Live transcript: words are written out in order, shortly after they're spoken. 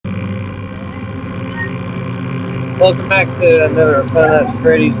Welcome back to another Fun Nuts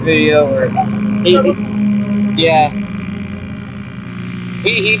Freddy's video where he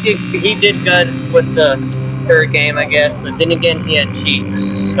did good with the third game, I guess, but then again he had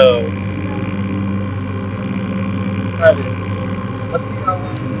cheats, so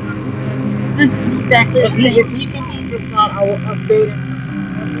this is exactly the same. If he can beat this not, I will upgrade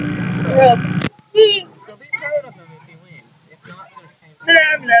him to Skrub. So be proud of him if he wins. If not, there's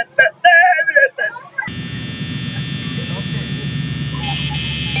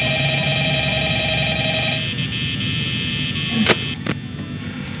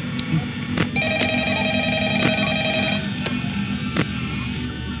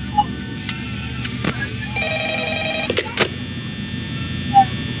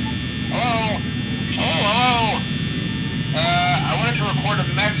I wanted to record a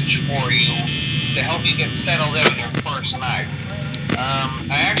message for you to help you get settled in on your first night.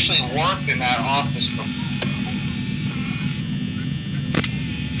 I actually worked in that office before.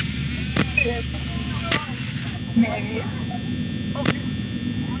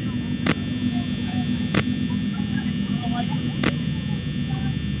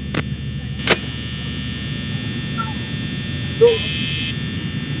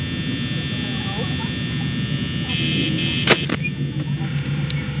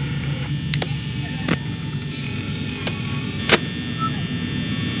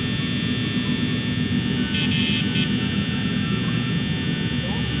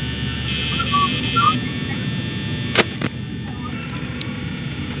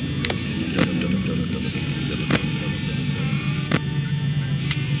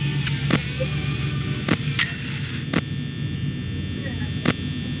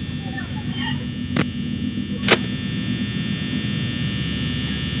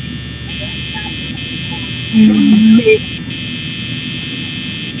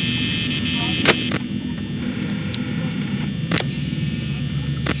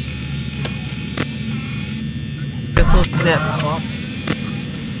 this will snap off.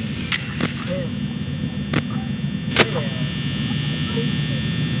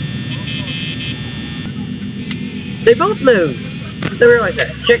 They both move. Don't realize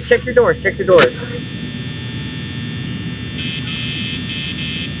that. Check your doors. Check your doors.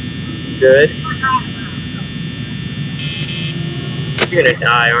 Good. You're gonna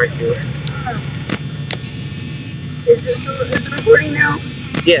die, aren't you? Is it recording now?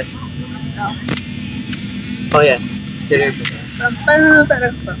 Yes. No. Oh yeah. Just get in for that.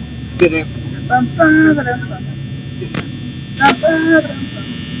 Just get in.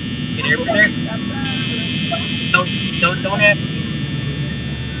 Get in for there. Don't ask me.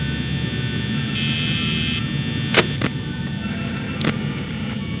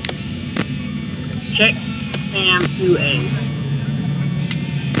 Check cam 2A.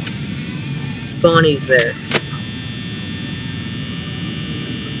 Bonnie's there.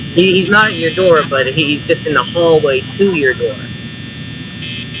 He's not at your door, but he's just in the hallway to your door.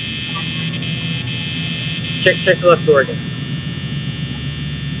 Check the left door again.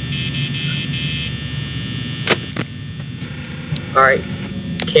 Alright.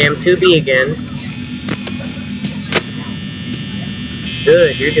 Cam 2B again.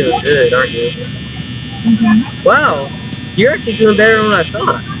 Good, you're doing good, aren't you? Mm-hmm. Wow, you're actually doing better than what I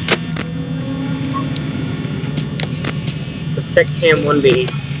thought. Let's check cam 1B.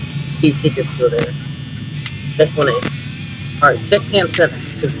 See if Chica's still there. That's 1A. Alright, check cam 7,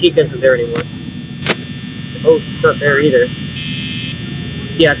 because Chica isn't there anymore. Oh, she's not there either.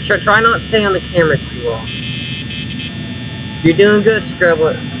 Yeah, try not to stay on the cameras too long. You're doing good,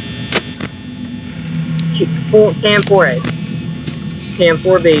 Skrublet. Cam 4A. Cam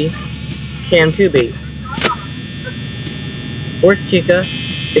 4B. Cam 2B. Where's Chica?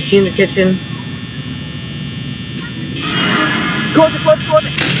 Is she in the kitchen? Close it!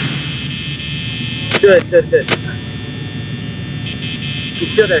 Good.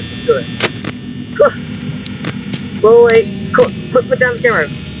 She's still there, Wait. Put down the camera.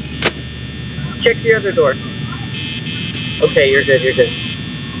 Check the other door. Okay, you're good.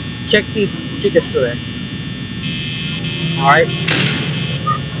 Check, see if Chica's still there. Alright.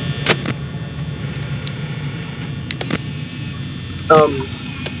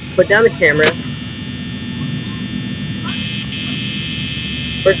 Put down the camera.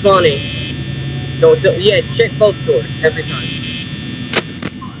 Where's Bonnie? Yeah, check both doors every time.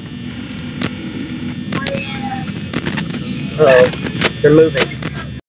 Uh-oh, they're moving.